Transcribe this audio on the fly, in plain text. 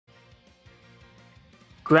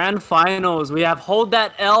Grand finals. We have hold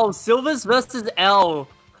that L. Silvis versus L.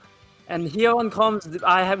 And here on comms,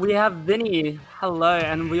 we have Vinny. Hello,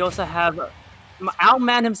 and we also have our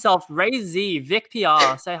man himself, RaZe, Vic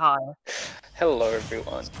PR. Say hi. Hello,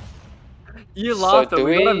 everyone. You laughed, but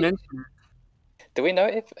we gotta mention it. Do we know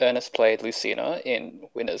if Ernest played Lucina in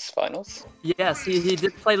winners finals? Yes, he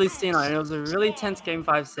did play Lucina, and it was a really tense game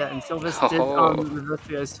 5 set, and Silvis did reverse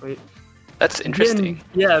PO sweep. That's interesting.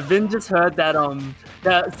 Vin just heard that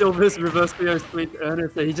that Silvis reverse PO sweep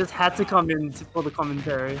Ernest, so he just had to come in for the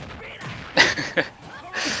commentary.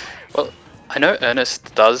 Well, I know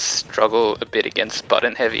Ernest does struggle a bit against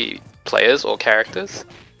button-heavy players or characters.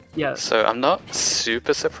 Yeah. So I'm not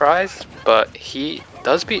super surprised, but he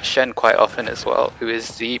does beat Shen quite often as well, who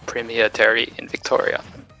is the premier Terry in Victoria.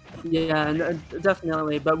 Yeah, and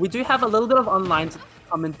definitely. But we do have a little bit of online to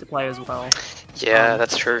come into play as well. Yeah,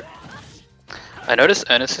 that's true. I noticed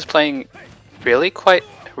Ernest is playing really quite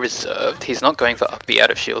reserved. He's not going for up B out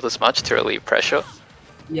of shield as much to relieve pressure.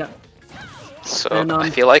 Yeah. So I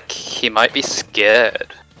feel like he might be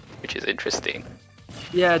scared, which is interesting.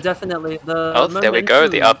 Yeah, definitely. There we go,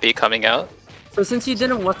 the up B coming out. So since you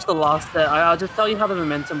didn't watch the last set, I'll just tell you how the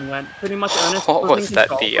momentum went. Pretty much Ernest was that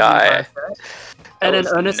DI? And then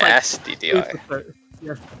Ernest nasty DI.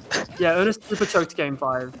 Yeah, Ernest super choked game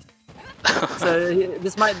 5. So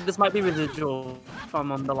this might be residual from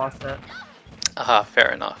the last set.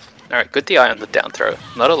 Fair enough. Alright, good DI on the down throw.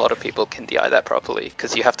 Not a lot of people can DI that properly,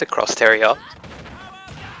 because you have to cross Terry up.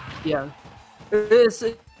 Yeah. It's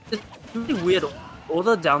really weird. All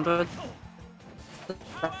the down throws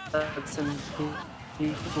and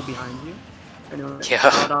people behind you. Anyway,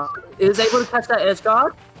 yeah. Is able to catch that edge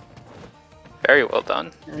guard. Very well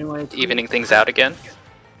done. Anyway, evening things out again.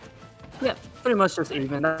 Yeah, pretty much just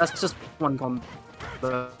even. That's just one combo.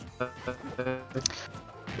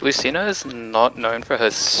 Lucina is not known for her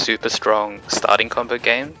super strong starting combo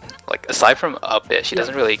game. Like, aside from up air, she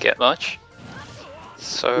doesn't really get much.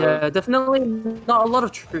 So yeah, definitely not a lot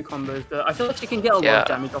of true combos, but I feel like she can get a lot of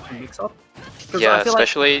damage off the mix-up. Yeah,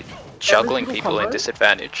 especially juggling people in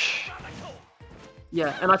disadvantage.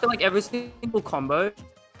 Yeah, and I feel like every single combo,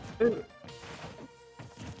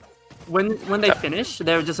 when they finish,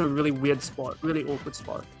 they're just a really weird spot, really awkward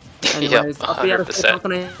spot. Anyways, yep, 100%. Not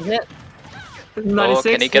gonna hit.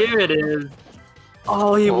 96, here it is.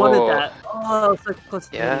 Oh, he wanted that. Oh, so close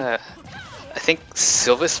to yeah. I think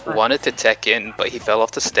Silvis wanted to tech in, but he fell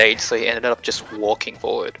off the stage, so he ended up just walking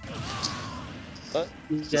forward. But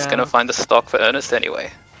he's gonna find the stock for Ernest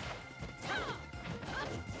anyway.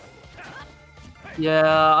 Yeah,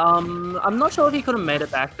 I'm not sure if he could have made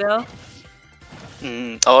it back there.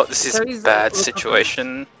 Oh, this is a bad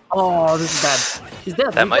situation. Oh, this is bad. He's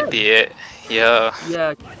dead. That might be it. Yeah.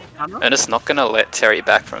 Yeah. Ernest's not gonna let Terry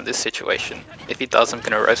back from this situation. If he does, I'm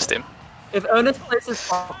gonna roast him. If Ernest plays this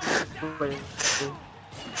properly,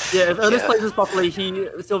 plays this properly,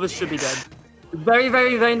 Silvis should be dead. Very,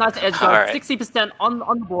 very, very nice edge guard. 60% on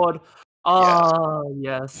the board. Oh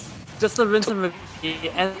yes, just the rinse and repeat,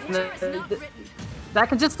 and that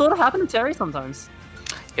can just sort of happen to Terry sometimes.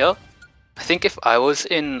 Yeah, I think if I was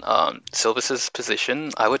in Silvis's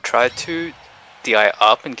position, I would try to DI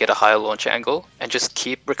up and get a higher launch angle, and just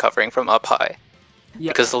keep recovering from up high.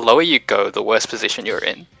 Yeah. Because the lower you go, the worse position you're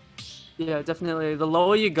in. Yeah, definitely. The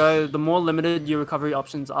lower you go, the more limited your recovery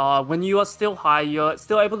options are. When you are still high, you're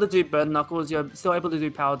still able to do bird knuckles, you're still able to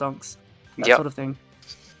do power dunks, that sort of thing.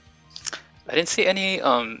 I didn't see any,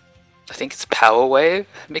 I think it's power wave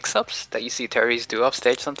mix-ups that you see Terry's do off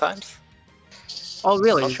stage sometimes. Oh,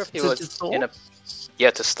 really? I'm not sure if he was in a...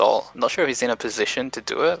 Yeah, to stall. I'm not sure if he's in a position to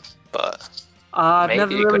do it, but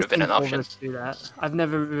maybe it could have been an option. Do that. I've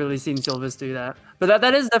never really seen Silvis do that. But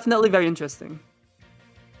that is definitely very interesting.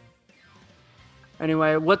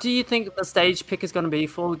 Anyway, what do you think the stage pick is going to be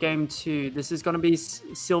for game 2? This is going to be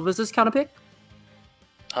Silvis' counter pick?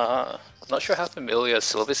 I'm not sure how familiar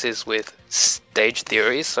Silvis is with stage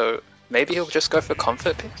theory, so maybe he'll just go for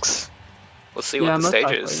comfort picks. We'll see what the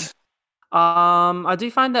stage is. I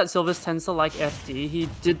do find that Silvis tends to like FD. He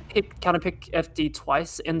did counter pick FD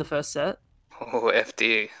twice in the first set. Oh,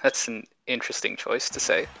 FD. That's an interesting choice to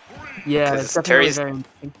say. Yeah, it's definitely very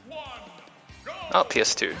interesting. Oh,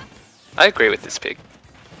 PS2. I agree with this pick.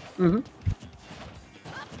 I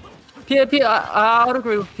would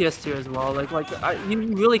agree with PS2 as well. You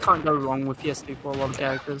really can't go wrong with PS2 for a lot of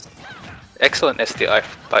characters. Excellent SDI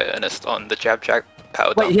by Ernest on the jab power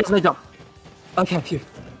dump. Wait, he has no jump. Okay, phew.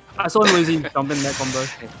 I saw him losing jump in that combo.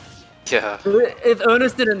 Yeah. If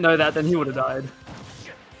Ernest didn't know that, then he would have died.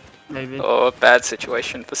 Maybe. Oh, a bad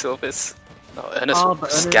situation for Silvis. Oh, Ernest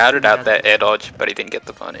scouted out that air dodge, but he didn't get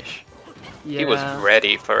the punish. Yeah. He was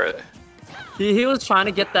ready for it. He was trying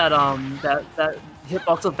to get that that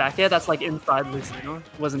hitbox of back air that's like inside Lucina.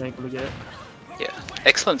 Wasn't able to get it. Yeah,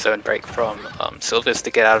 excellent zone break from Silvis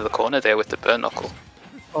to get out of the corner there with the burn knuckle.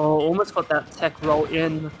 Oh, almost got that tech roll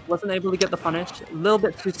in. Wasn't able to get the punish. A little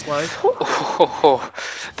bit too slow. Oh,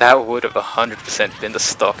 that would have 100% been the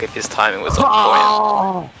stock if his timing was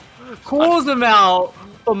on point. Calls him out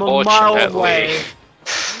from a mile away.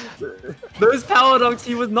 Those power dunks,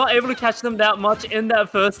 he was not able to catch them that much in that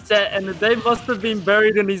first set, and they must have been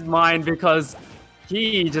buried in his mind because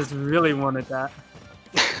he just really wanted that.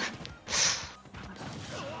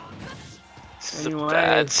 It's a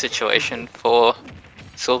bad situation for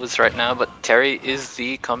Silvis right now, but Terry is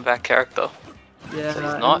the comeback character. Yeah, so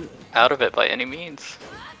he's not out of it by any means.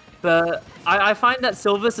 But I find that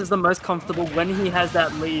Silvis is the most comfortable when he has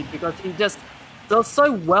that lead because he just does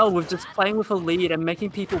so well with just playing with a lead and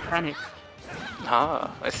making people panic.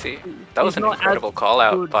 Ah, I see. That was an incredible call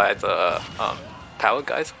out by the power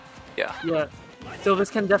guys. Yeah. Yeah. Silvis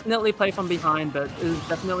can definitely play from behind, but is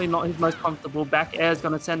definitely not his most comfortable. Back air is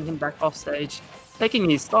going to send him back off stage, taking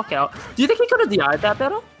his stock out. Do you think he could have DI'd that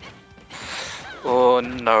better? Oh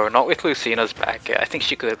no, not with Lucina's back air. I think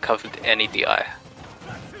she could have covered any DI.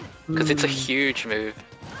 Because it's a huge move.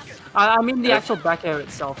 I mean the actual back air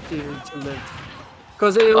itself to live.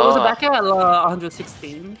 Because it was a back air at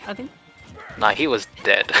 116, I think. Nah, he was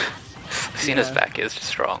dead. Lucina's back air is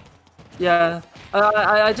strong. Yeah,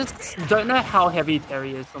 I just don't know how heavy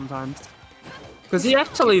Terry is sometimes. Because he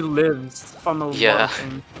actually lives from a lot of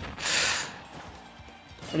things.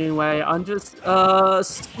 Anyway, I'm just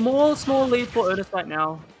small lead for Ernest right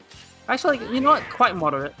now. Actually, you know what? Quite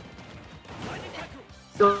moderate.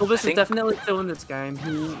 Silvis is definitely still in this game.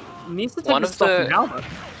 He needs to take his stock now, though.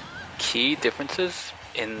 Key differences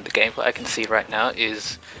in the gameplay I can see right now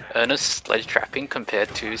is Ernest's ledge trapping compared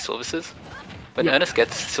to Silvis's. When Ernest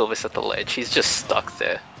gets Silvis at the ledge, he's just stuck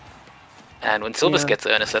there. And when Silvis gets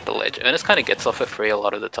Ernest at the ledge, Ernest kind of gets off for free a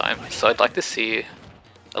lot of the time. So I'd like to see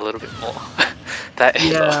a little bit more. That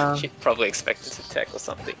is, she'd probably expect it to tech or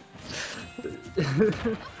something.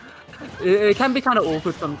 It can be kind of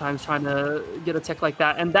awkward sometimes trying to get a tech like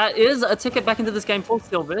that. And that is a ticket back into this game for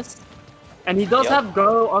Silvis. And he does have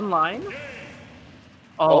Go online.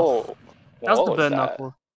 Oh, that was the burn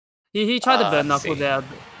knuckle. He tried the burn knuckle there.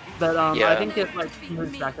 But I think it like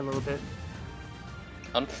moves back a little bit.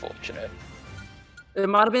 Unfortunate. It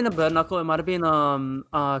might have been a burn knuckle, it might have been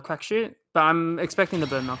crack shoot, but I'm expecting the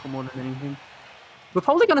burn knuckle more than anything. We're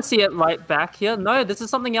probably gonna see it right back here. No, this is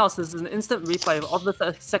something else. This is an instant replay of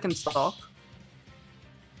the second stock.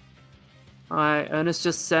 Alright, Ernest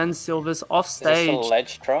just sends Silvis off stage. Is this a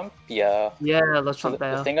ledge trump? Yeah. Yeah, ledge trump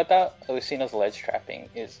there. The thing about Lucina's ledge trapping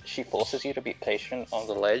is she forces you to be patient on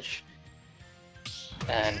the ledge.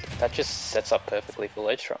 And that just sets up perfectly for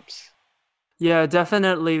ledge trumps. Yeah,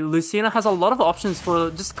 definitely. Lucina has a lot of options for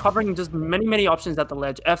just covering just many options at the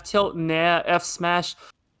ledge. F tilt, nair, F smash,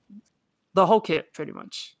 the whole kit pretty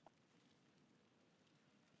much.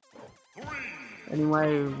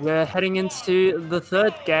 Anyway, we're heading into the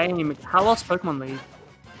third game, Kalos Pokemon League.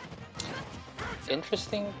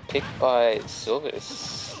 Interesting pick by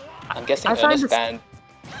Silvis. I'm guessing Ernest banned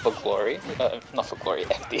for Glory, not for Glory,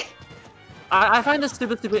 FD. I find this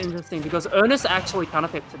super interesting because Ernest actually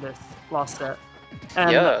counterpicked to this last set.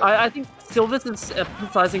 And I think Silvis is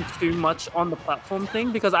emphasizing too much on the platform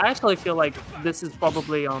thing because I actually feel like this is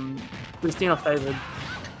probably Lucina favored.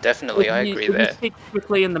 Definitely, I agree there. He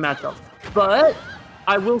quickly in the matchup. But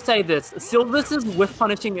I will say this, Silvis's whiff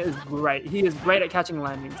punishing is great. He is great at catching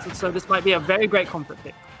landings. So this might be a very great comfort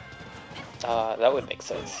pick. That would make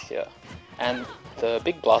sense, yeah. And the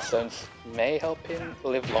big blast zones may help him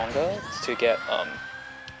live longer to get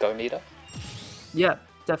go meter. Yeah,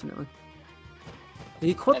 definitely.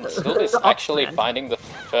 And Silvis actually finding the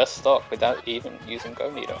first stock without even using go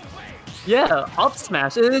meter. Yeah, up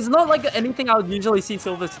smash. It's not like anything I would usually see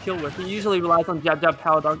Silvis kill with. He usually relies on jab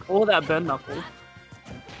power dunk or that burn knuckle.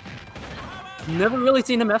 Never really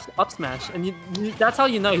seen him up smash, and that's how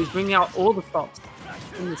you know he's bringing out all the stops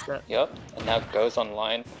in this set. Yep, and now goes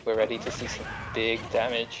online. We're ready to see some big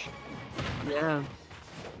damage. Yeah,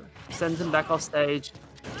 sends him back off stage.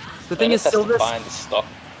 The thing is, Silvis has to find the stock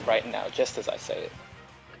right now, just as I say it.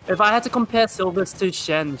 If I had to compare Silvis to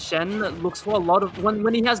Shen looks for a lot of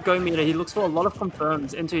when he has go meter, he looks for a lot of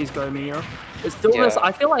confirms into his go meter. But Silvis,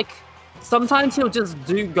 I feel like sometimes he'll just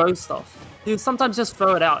do go stuff. He'll sometimes just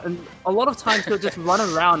throw it out, and a lot of times he'll just run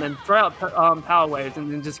around and throw out power waves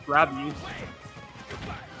and then just grab you.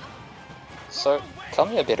 So, tell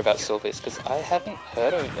me a bit about Silvis, because I haven't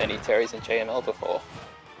heard of any Terrys in JML before.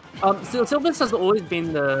 Silvis has always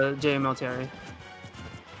been the JML Terry.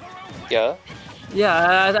 Yeah?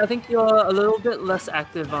 Yeah, I think you're a little bit less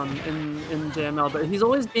active in JML, but he's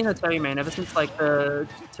always been a Terry main ever since like the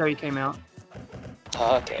Terry came out.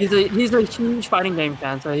 Oh, okay. He's a huge fighting game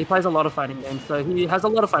fan, so he plays a lot of fighting games. So he has a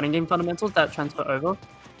lot of fighting game fundamentals that transfer over.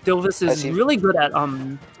 Silvis is really good at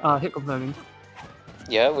hit confirming.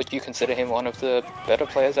 Yeah, would you consider him one of the better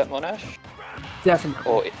players at Monash?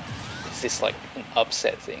 Definitely. Or is this like an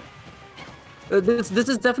upset thing? This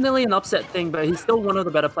is definitely an upset thing, but he's still one of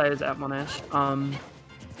the better players at Monash.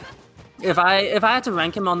 If I had to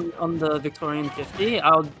rank him on the Victorian 50,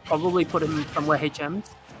 I would probably put him somewhere HMs.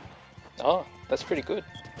 Oh, that's pretty good.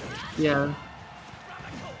 Yeah.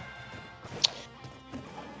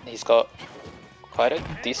 He's got quite a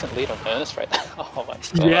decent lead on Ernest right now. Oh my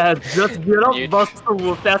god. Yeah, just get up, bust the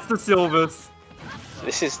wolf. That's the Silvis.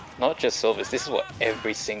 This is not just Silvis, this is what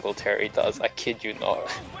every single Terry does, I kid you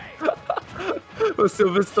not. Well,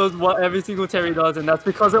 Silvis does what every single Terry does, and that's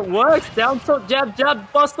because it works. Down tilt, jab,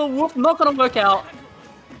 jab, bust the wolf. Not gonna work out.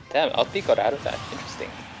 Damn, Alpi got out of that. Interesting.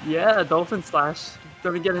 Yeah, Dolphin Slash.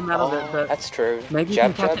 Gonna get him out of it, but that's true. Maybe you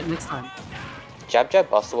can catch it next time. Jab Jab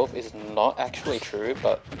Buster Wolf is not actually true,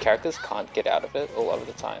 but characters can't get out of it a lot of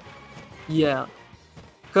the time. Yeah.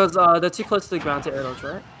 Because they're too close to the ground to air dodge,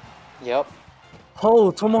 right? Yep.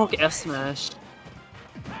 Oh, Tomahawk F smash.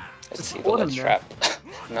 Let's see the ledge trap.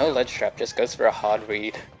 No ledge trap, just goes for a hard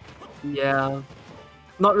read. Yeah.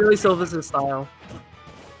 Not really Silvis' style.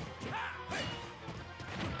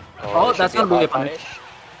 Oh, that's gonna be a punish.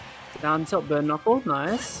 Down tilt burn knuckle,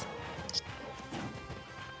 nice.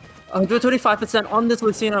 125% on this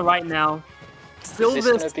Lucina right now. Silvis. Is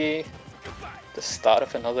this gonna be the start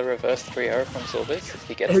of another reverse 3-0 from Silvis if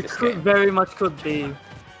he gets this game? It very much could be.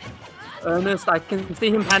 Ernest, I can see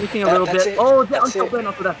him panicking a little bit. Oh, down tilt burn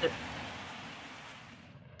knuckle, that's it.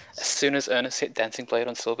 As soon as Ernest hit Dancing Blade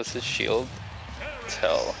on Silvis' shield,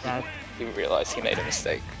 he realized he made a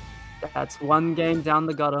mistake. That's one game down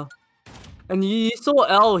the gutter. And you saw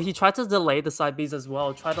L, he tried to delay the side Bs as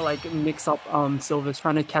well, try to like mix up Silvis,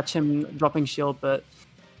 trying to catch him dropping shield, but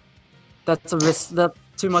that's a risk, that's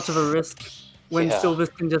too much of a risk when Silvis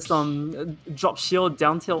can just drop shield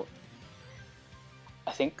down tilt.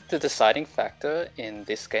 I think the deciding factor in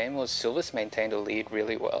this game was Silvis maintained a lead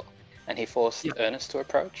really well, and he forced Ernest to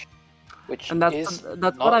approach, which is not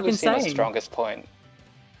what I've been saying. Strongest point.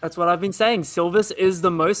 That's what I've been saying. Silvis is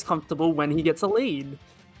the most comfortable when he gets a lead.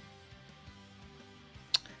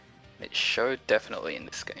 It showed definitely in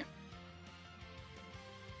this game.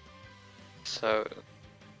 So,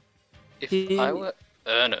 if I were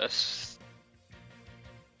Ernest...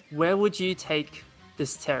 Where would you take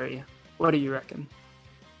this Terry? What do you reckon?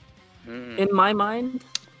 In my mind,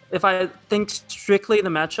 if I think strictly the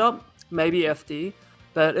matchup, maybe FD.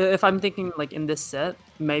 But if I'm thinking like in this set,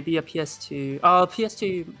 maybe a PS2.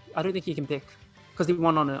 PS2, I don't think he can pick because he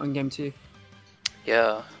won on it on game 2.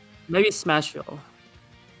 Yeah. Maybe Smashville.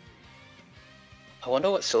 I wonder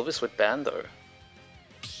what Silvis would ban though.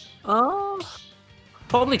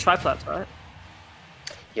 Probably Triplats, right?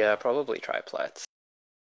 Yeah, probably Triplats.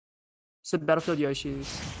 So Battlefield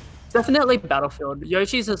Yoshi's. Definitely Battlefield.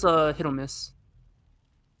 Yoshi's is a hit or miss.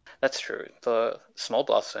 That's true. The small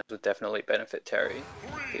blast zones would definitely benefit Terry.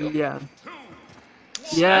 Yeah.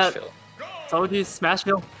 Smashville. Told you,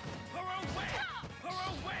 Smashville.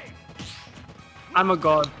 I'm a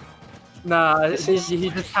god. Nah, he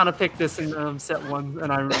just kind of picked this in set 1, and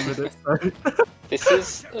I remembered it. So. This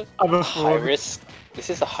is a high risk. This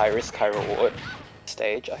is a high risk, high reward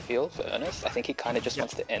stage. I feel for Ernest. I think he kind of just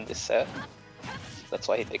wants to end this set. That's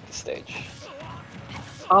why he picked the stage.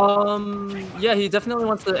 Yeah, he definitely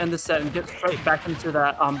wants to end the set and get straight back into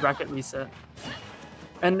that bracket reset.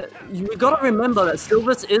 And you gotta remember that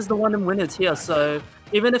Silvis is the one in winners here, so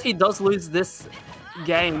even if he does lose this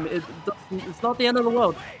game, it's not the end of the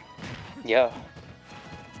world. Yeah.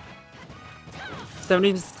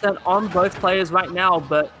 70% on both players right now,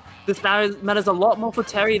 but this matters a lot more for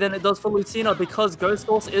Terry than it does for Lucina because Ghost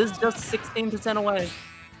Horse is just 16% away.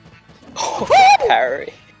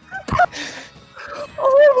 Parry.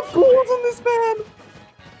 Oh, the balls on this man!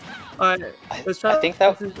 Alright, let's try. I think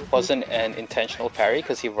that wasn't an intentional parry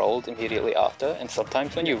because he rolled immediately after, and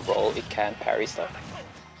sometimes when you roll, it can parry stuff.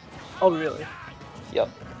 Oh, really? Yep.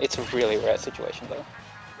 It's a really rare situation though.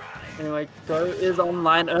 Anyway, Go is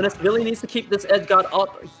online. Ernest really needs to keep this edge guard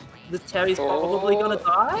up. This Terry's probably gonna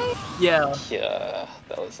die? Yeah. Yeah,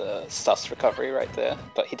 that was a sus recovery right there,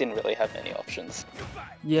 but he didn't really have many options.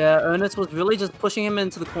 Yeah, Ernest was really just pushing him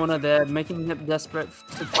into the corner there, making him desperate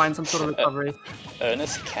to find some sort of recovery.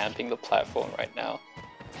 Ernest camping the platform right now.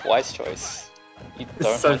 Wise choice. You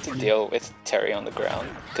don't want to deal with Terry on the ground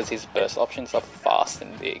because his burst options are fast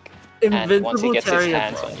and big. Invincible and once he gets Terry his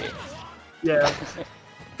hands on you. Yeah.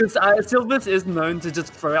 Because Silvis is known to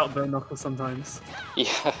just throw out burn knuckle sometimes.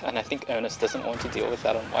 Yeah, and I think Ernest doesn't want to deal with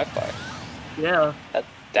that on Wi-Fi. Yeah. That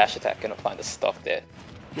dash attack gonna find a stock there.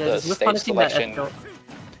 Yeah, the stage selection. That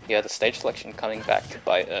yeah, the stage selection coming back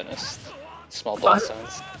by Ernest. Small blast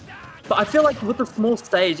zones. But I feel like with the small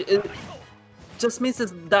stage, it just means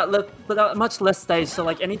there's that much less stage. So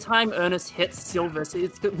like anytime Ernest hits Silvis,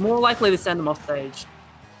 it's more likely to send him off stage.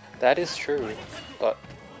 That is true, but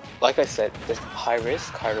like I said, there's high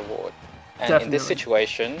risk, high reward. And Definitely. In this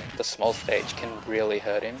situation, the small stage can really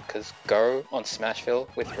hurt him, because Go on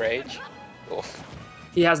Smashville with Rage, oof.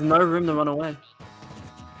 He has no room to run away.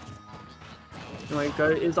 Anyway, Go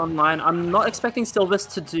is online. I'm not expecting Silvis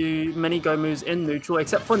to do many Go moves in neutral,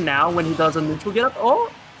 except for now when he does a neutral get up.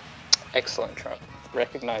 Oh! Excellent try.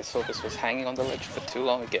 Recognize Silvis was hanging on the ledge for too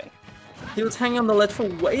long again. He was hanging on the ledge for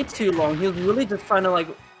way too long. He was really just trying to like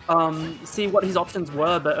see what his options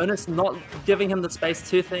were, but Ernest not giving him the space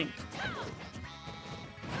to think.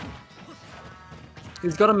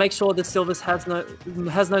 He's got to make sure that Silvis has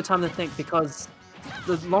no time to think, because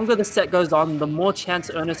the longer the set goes on, the more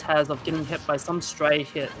chance Ernest has of getting hit by some stray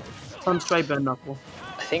hit, some stray burn knuckle.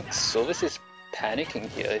 I think Silvis is panicking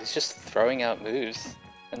here. He's just throwing out moves,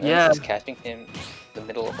 and yeah, Ernest is catching him in the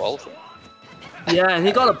middle of all of them. Yeah, and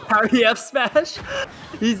he got a parry F smash.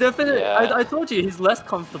 He's definitely. Yeah. I told you he's less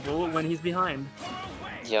comfortable when he's behind.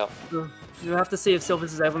 Yeah. So you have to see if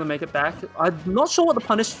Silvis is able to make it back. I'm not sure what the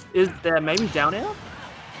punish is there. Maybe down air.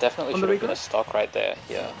 Definitely should have been a stock right there.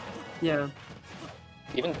 Yeah. Yeah.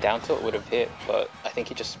 Even down tilt would have hit, but I think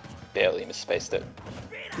he just barely misspaced it.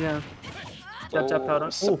 Yeah. Jab jab power dunk.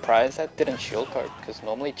 I'm surprised that didn't shield poke, because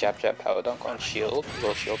normally jab jab power dunk on shield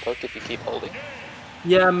will shield poke if you keep holding.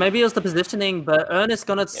 Yeah, maybe it was the positioning, but Ernest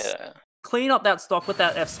gonna clean up that stock with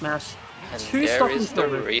that F smash. And there is the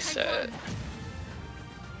reset.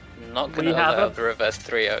 Not gonna allow the reverse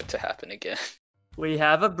 3-0 to happen again. We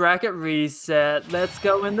have a bracket reset. Let's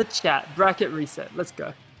go in the chat. Bracket reset. Let's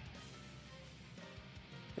go.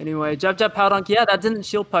 Anyway, jab jab power dunk. Yeah, that didn't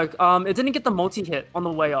shield poke. It didn't get the multi hit on the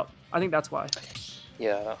way up. I think that's why.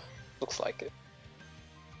 Yeah, looks like it.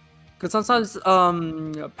 Because sometimes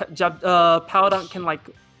power dunk can like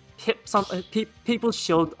hit some people's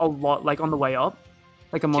shield a lot, like on the way up,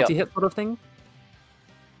 like a multi-hit sort of thing.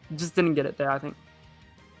 Just didn't get it there, I think.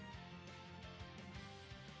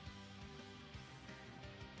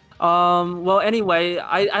 Well, anyway,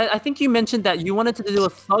 I think you mentioned that you wanted to do a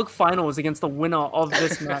Thug Finals against the winner of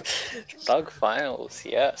this match. Thug Finals,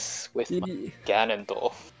 yes, with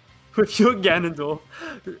Ganondorf. With your Ganondorf.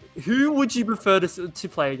 Who would you prefer to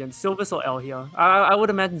play against, Silvis or L here? I would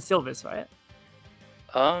imagine Silvis, right?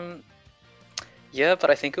 Yeah, but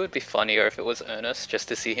I think it would be funnier if it was Ernest, just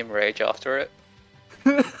to see him rage after it.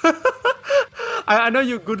 I know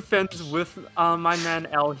you're good friends with my man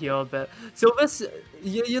L here, but Silvis,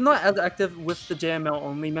 you're not as active with the JML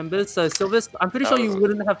only members, so Silvis, I'm pretty sure you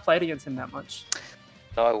wouldn't have played against him that much.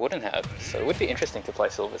 No, I wouldn't have, so it would be interesting to play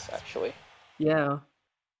Silvis, actually. Yeah.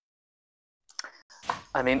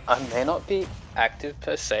 I mean, I may not be active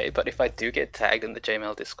per se, but if I do get tagged in the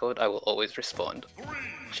JML Discord, I will always respond.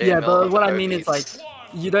 JML, yeah, but what I mean is like,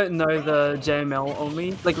 you don't know the JML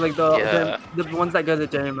only, like the ones that go to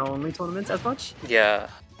JML only tournaments as much. Yeah.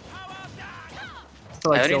 So,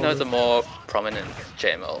 like, I only know the more prominent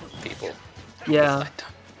JML people. Yeah.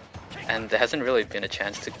 And there hasn't really been a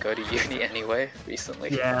chance to go to uni anyway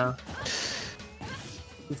recently. Yeah.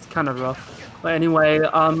 It's kind of rough. But anyway,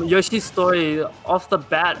 Yoshi's story off the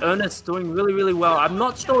bat, Ernest doing really well. I'm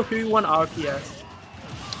not sure who won RPS.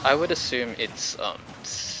 I would assume it's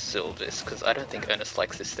Silvis, because I don't think Ernest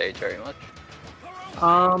likes this stage very much.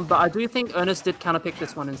 But I do think Ernest did kind of pick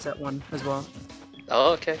this one in set 1 as well.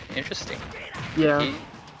 Oh, okay, interesting. Yeah. He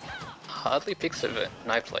hardly picks it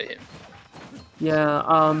and I play him.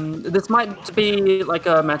 Yeah, this might be like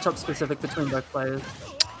a matchup specific between both players.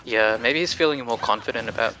 Yeah, maybe he's feeling more confident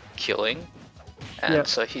about killing, and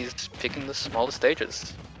so he's picking the smaller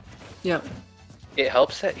stages. Yeah. It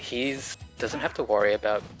helps that doesn't have to worry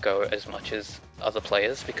about Go as much as other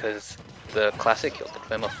players, because the classic kill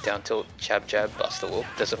confirm off down tilt jab jab buster whoop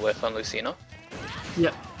doesn't work on Lucina.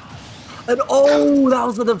 Yeah. And oh, that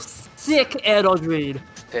was a sick air dodge read.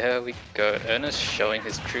 There we go. Ernest showing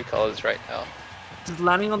his true colors right now. Just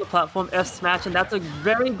landing on the platform, F smash, and that's a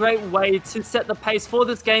very great way to set the pace for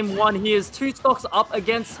this game 1. He is 2 stocks up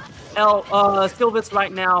against Silvis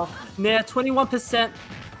right now, near 21%.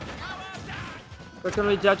 That's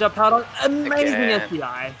gonna be jab power. Amazing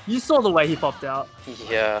SDI. You saw the way he popped out.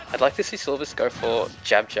 Yeah, I'd like to see Silvis go for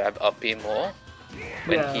jab up B more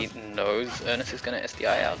when he knows Ernest is gonna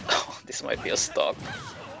SDI out. Oh, this might be a stock.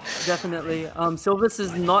 Definitely. Silvis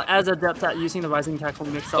is not as adept at using the rising tackle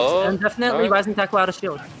mix-ups, and definitely rising tackle out of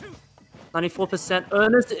shield. 94%.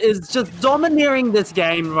 Ernest is just domineering this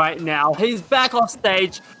game right now. He's back off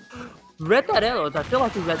stage. Read that out. I feel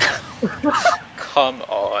like he read that. Come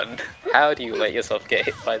on. How do you let yourself get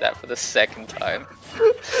hit by that for the second time?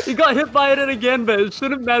 He got hit by it again, but it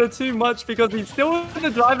shouldn't matter too much because he's still in the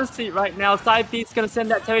driver's seat right now. Side B's gonna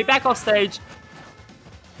send that Terry back off stage.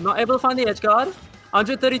 Not able to find the edge guard.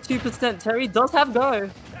 132%. Terry does have go.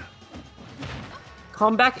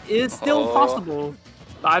 Comeback is still possible.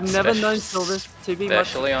 I've never known Silvis to be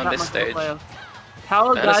especially on this stage.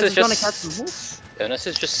 Power guys is gonna catch him. Ernest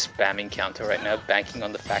is just spamming counter right now, banking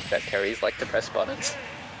on the fact that Terry's like to press buttons.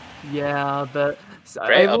 Yeah, but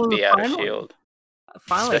great up the out of shield.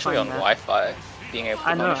 Finally especially on Wi-Fi, being able to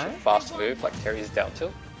punish a fast move like Terry's down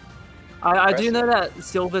tilt. I do know that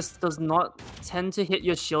Silvis does not tend to hit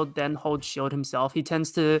your shield then hold shield himself. He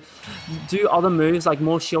tends to do other moves like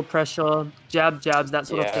more shield pressure, jabs, that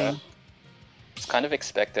sort of thing. It's kind of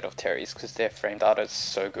expected of Terry's because their frame data is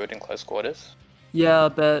so good in close quarters. Yeah,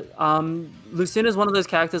 but Lucina is one of those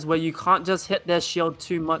characters where you can't just hit their shield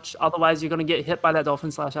too much, otherwise you're going to get hit by that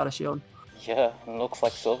Dolphin Slash out of shield. Yeah, it looks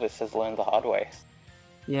like Silvis has learned the hard way.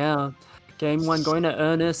 Yeah, game 1 going to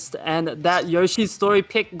Ernest, and that Yoshi's story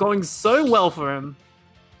pick going so well for him.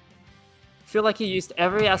 I feel like he used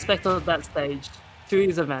every aspect of that stage to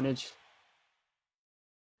his advantage.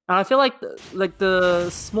 And I feel like the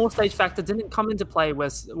small stage factor didn't come into play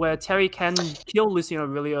where Terry can kill Lucina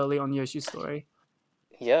really early on Yoshi's story.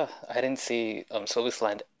 Yeah, I didn't see Silvis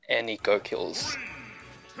land any go kills.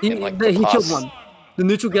 He killed one. The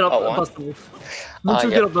neutral get up bust the wolf.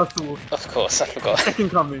 Neutral get up bust the wolf. Of course, I forgot.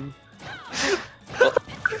 Second coming. Well,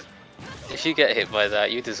 if you get hit by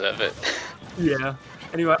that, you deserve it. Yeah.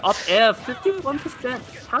 Anyway, up air,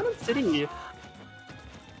 51%. Town City.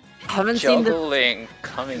 Haven't seen the juggling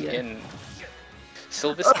coming in.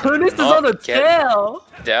 Silvis Ernest is on a tail.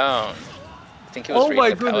 Down. I think he was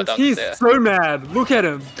my goodness, he's so mad. Look at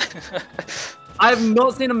him. I've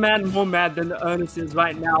not seen a man more mad than Ernest is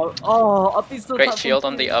right now. Oh, up B's still great shield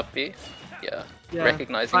on the up B. Yeah.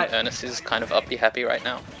 Recognizing Ernest is kind up B happy right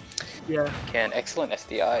now. Yeah. Okay, an excellent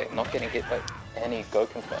SDI, not getting hit by any go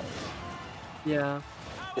confirms. Yeah.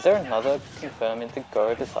 Is there another confirm into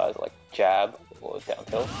go besides like jab or down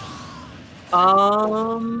tilt?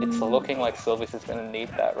 It's looking like Silvis is gonna need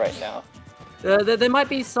that right now. There might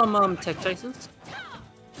be some tech chases.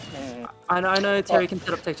 I know Terry can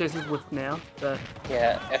set up tech chases with now, but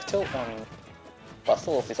yeah, F tilt on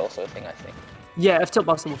Buster Wolf is also a thing, I think. Yeah, F tilt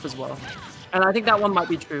Buster Wolf as well, and I think that one might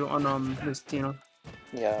be true on Lucina.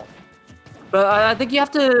 Yeah. But I think you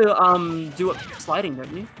have to do it sliding,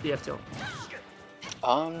 don't you? The F tilt.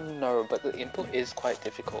 No, but the input is quite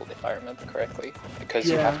difficult if I remember correctly, because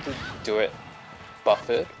you have to do it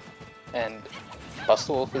buffered, and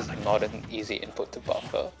Buster Wolf is not an easy input to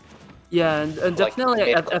buffer. Yeah, and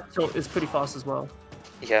definitely F tilt is pretty fast as well.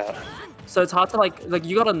 Yeah. So it's hard to like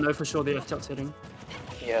you gotta know for sure the F tilt's hitting.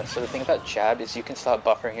 Yeah, so the thing about jab is you can start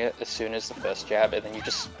buffering it as soon as the first jab, and then you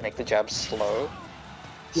just make the jab slow,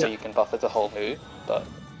 so you can buffer the whole move, but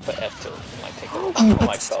for F tilt it might take oh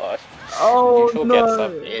my gosh. Oh neutral gets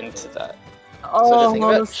up into that. So the thing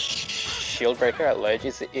about shield breaker at ledge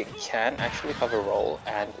is that it can actually cover roll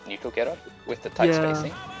and neutral get up with the tight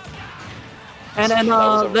spacing. And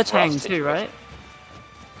ledge hang too, right?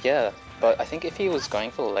 Yeah, but I think if he was going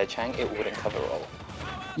for ledge hang, it wouldn't cover roll.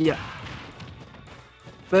 Yeah.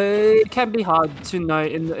 But it can be hard to know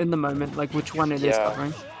in the moment, like which one it is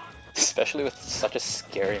covering. Especially with such a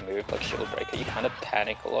scary move like shield breaker, you kind of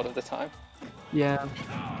panic a lot of the time. Yeah.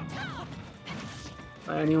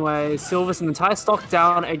 Anyway, Silvis and the entire stock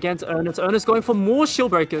down against Ernest. Ernest going for more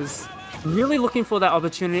shield breakers. Really looking for that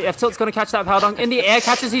opportunity. F tilt's gonna catch that power dunk in the air,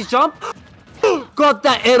 catches his jump. Got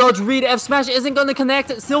that air dodge read. F smash isn't gonna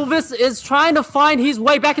connect. Silvis is trying to find his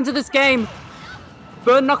way back into this game.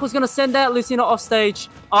 Burn Knuckle's gonna send that Lucina off stage.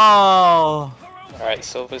 Oh. Alright,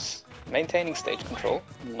 Silvis maintaining stage control,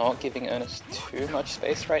 not giving Ernest too much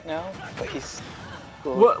space right now, but he's...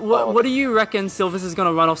 What do you reckon Silvis is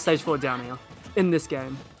gonna run off stage for down here in this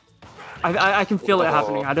game? I can feel it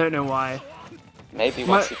happening. I don't know why. Maybe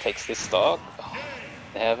once he takes this stock. Oh,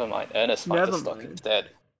 never mind. Ernest finds the stock instead.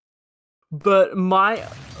 But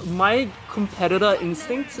my competitor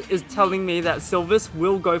instinct is telling me that Silvis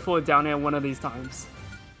will go for a down air one of these times.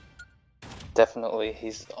 Definitely,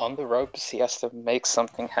 he's on the ropes. He has to make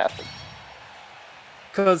something happen.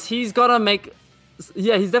 Because he's got to make...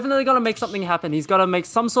 Yeah, he's definitely got to make something happen. He's got to make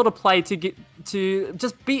some sort of play to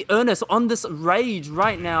just be earnest on this rage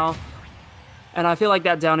right now. And I feel like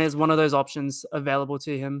that down air is one of those options available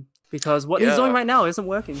to him. Because what he's doing right now isn't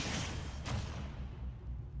working.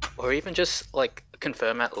 Or even just like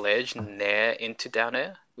confirm at ledge, nair into down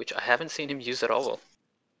air, which I haven't seen him use at all.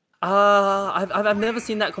 I've never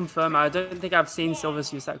seen that confirm. I don't think I've seen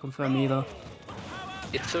Silvis use that confirm either.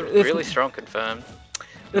 It's a really strong confirm.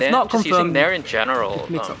 If nair, not just confirm, using nair in general,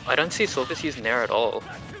 I don't see Silvis use nair at all.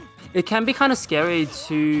 It can be kind of scary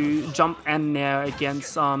to jump and nair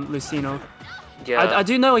against Lucina. Yeah. I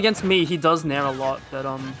do know against me he does nair a lot, but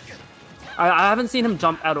I haven't seen him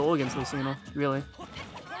jump at all against Lucina, really.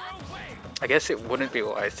 I guess it wouldn't be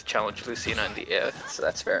wise to challenge Lucina in the air, so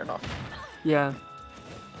that's fair enough. Yeah.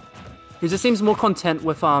 He just seems more content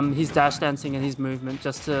with his dash dancing and his movement,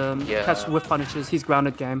 just to catch whiff punishes, his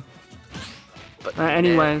grounded game. But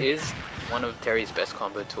anyway, nair is one of Terry's best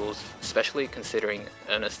combo tools, especially considering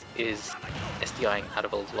Ernest is SDIing out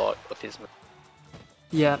of a lot of his moves.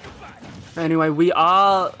 Yeah. Anyway, we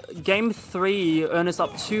are game 3, Ernest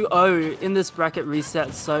up 2-0 in this bracket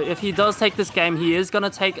reset. So if he does take this game, he is going to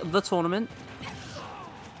take the tournament.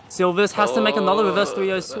 Silvis has to make another reverse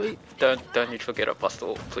 3-0 sweep. Don't you forget a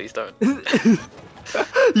bustle, please don't.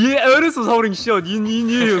 Yeah, Ernest was holding shield. You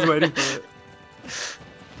knew he was waiting for it.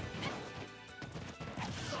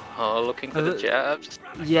 Oh, looking for the jabs.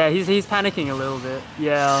 Yeah, he's panicking a little bit.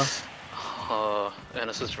 Yeah. Oh,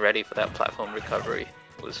 Ernest was ready for that platform recovery.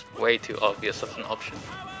 It was way too obvious of an option.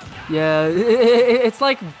 Yeah, it's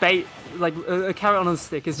like bait, like a carrot on a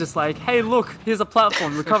stick. It's just like, hey, look, here's a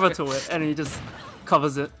platform, recover to it, and he just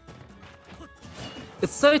covers it.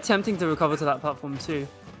 It's so tempting to recover to that platform too.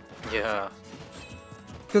 Yeah.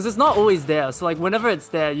 Because it's not always there, so like whenever it's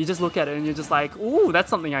there, you just look at it and you're just like, ooh,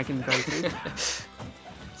 that's something I can go to.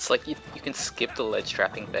 It's like you can skip the ledge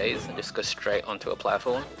trapping phase and just go straight onto a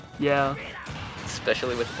platform. Yeah.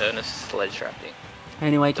 Especially with Ernest's ledge trapping.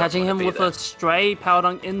 Anyway, catching him with a stray power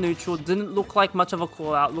dunk in neutral didn't look like much of a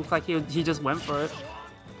call out. Looked like he just went for it.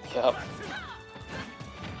 Yep.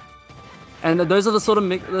 And those are the sort of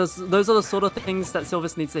things that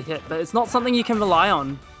Silvis needs to hit, but it's not something you can rely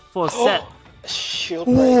on for a set. Shield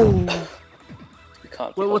break.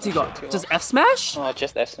 What's he got? Just F smash? Oh,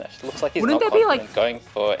 just F smash. Looks like he's not confident going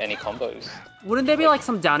for any combos. Wouldn't there be like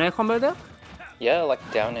some down air combo there? Yeah, like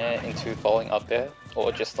down air into falling up air,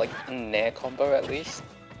 or just like a nair combo at least.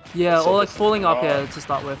 Yeah, or like falling up air to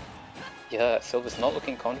start with. Yeah, Silvis not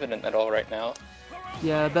looking confident at all right now.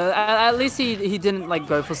 Yeah, but at least he didn't like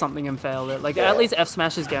go for something and fail it. Like at least F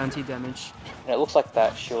smash is guaranteed damage. And it looks like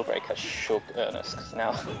that shield break has shook Ernest, because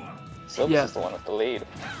now Silvis is the one with the lead.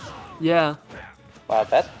 Yeah. Wow,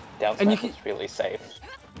 that down smash was really safe.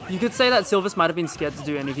 You could say that Silvis might have been scared to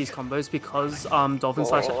do any of these combos because Dolphin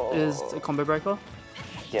Slash is a combo breaker.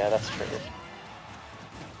 Yeah, that's true.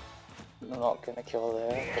 Not gonna kill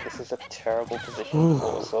there, but this is a terrible position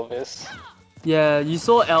for Silvis. Yeah, you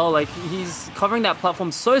saw L, like, he's covering that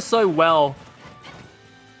platform so well.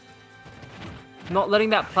 Not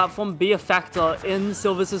letting that platform be a factor in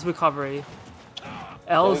Silvis' recovery.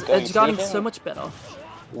 L's edge guarding so much better.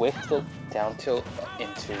 With the down tilt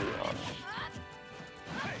into,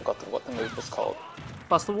 I forgot what the move was called.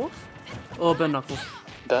 Buster Wolf? Or Burn Knuckle?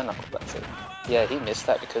 Burn Knuckle, that's it. Yeah, he missed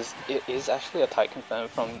that because it is actually a tight confirm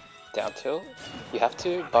from down tilt. You have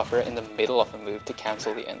to buffer it in the middle of a move to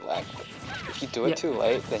cancel the end lag. If you do it too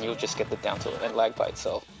late, then you'll just get the down tilt end lag by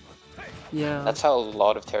itself. Yeah. That's how a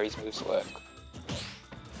lot of Terry's moves work.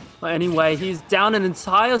 But anyway, he's down an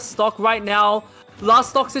entire stock right now.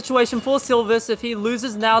 Last stock situation for Silvis. If he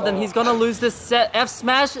loses now, then he's gonna lose this set. F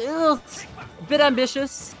smash, a bit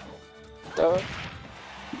ambitious. Don't.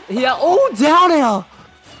 Yeah, oh, down air!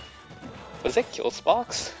 Was it Kill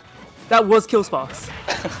Sparks? That was Kill Sparks.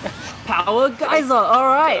 Power Geyser,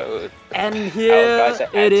 alright. And here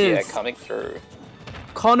it is. Coming through.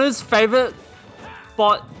 Connor's favorite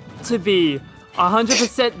spot to be.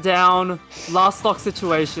 100% down, last stock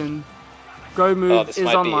situation. Go move is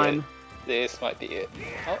online. This might be it.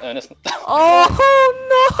 Oh, Ernest.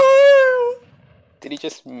 Oh no! Did he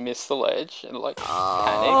just miss the ledge and like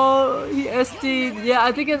panic? Oh, he SD'd. Yeah,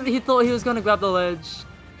 I think he thought he was gonna grab the ledge.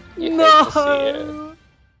 No!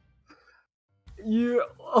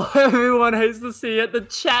 Everyone hates to see it. The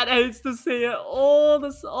chat hates to see it.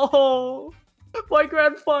 My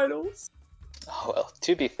grand finals. Oh well,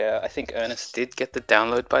 to be fair, I think Ernest did get the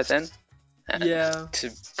download by then. And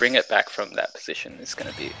to bring it back from that position is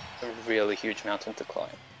going to be a really huge mountain to climb.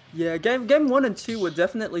 Yeah, game 1 and 2 were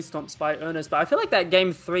definitely stomps by Ernest, but I feel like that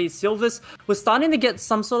game 3, Silvis was starting to get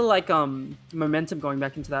some sort of like momentum going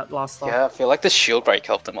back into that last stock. Yeah, I feel like the shield break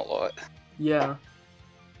helped him a lot. Yeah.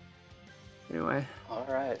 Anyway.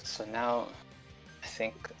 Alright, so now I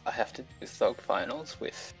think I have to do Thug Finals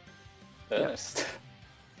with Ernest. Yep.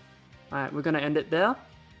 Alright, we're gonna end it there.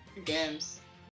 Games.